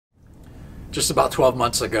Just about 12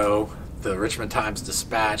 months ago, the Richmond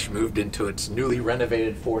Times-Dispatch moved into its newly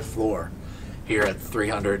renovated fourth floor here at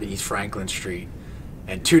 300 East Franklin Street.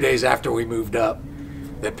 And 2 days after we moved up,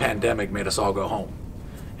 the pandemic made us all go home.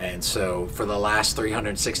 And so for the last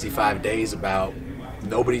 365 days,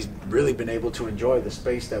 nobody's really been able to enjoy the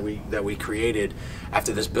space that we created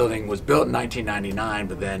after this building was built in 1999,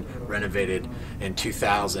 but then renovated in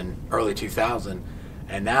 2000, early 2000.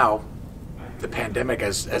 And now the pandemic,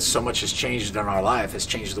 as so much has changed in our life, has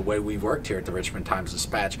changed the way we've worked here at the Richmond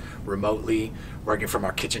Times-Dispatch, remotely, working from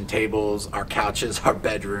our kitchen tables, our couches, our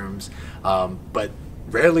bedrooms, but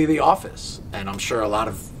rarely the office. And I'm sure a lot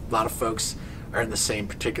of folks are in the same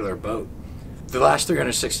particular boat. The last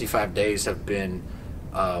 365 days have been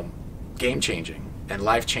game-changing and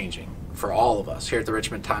life-changing for all of us here at the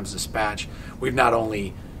Richmond Times-Dispatch. We've not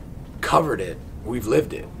only covered it, we've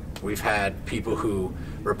lived it. We've had people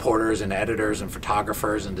reporters and editors and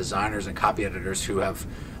photographers and designers and copy editors who have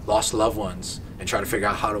lost loved ones and try to figure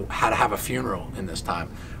out how to have a funeral in this time.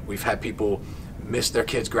 We've had people miss their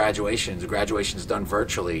kids' graduations done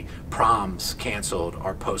virtually, proms canceled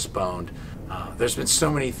or postponed. There's been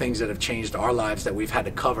so many things that have changed our lives that we've had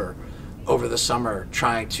to cover over the summer,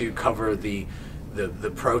 trying to cover the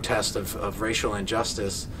protest of racial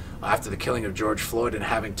injustice after the killing of George Floyd, and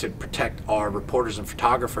having to protect our reporters and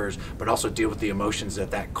photographers, but also deal with the emotions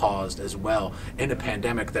that caused as well in a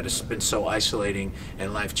pandemic that has been so isolating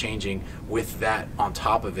and life-changing. With that on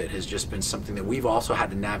top of it has just been something that we've also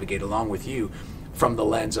had to navigate along with you from the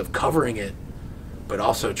lens of covering it, but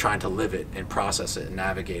also trying to live it and process it and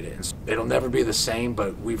navigate it. And it'll never be the same,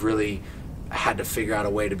 but we've really had to figure out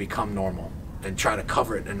a way to become normal and try to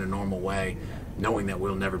cover it in a normal way, knowing that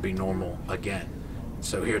we'll never be normal again.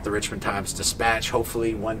 So here at the Richmond Times-Dispatch,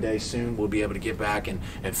 hopefully one day soon we'll be able to get back and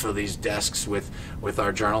fill these desks with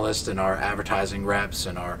our journalists and our advertising reps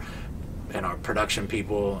and our production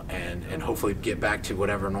people, and hopefully get back to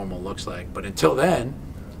whatever normal looks like. But until then,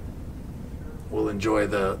 we'll enjoy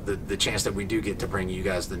the chance that we do get to bring you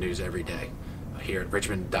guys the news every day here at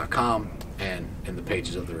richmond.com and in the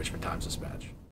pages of the Richmond Times-Dispatch.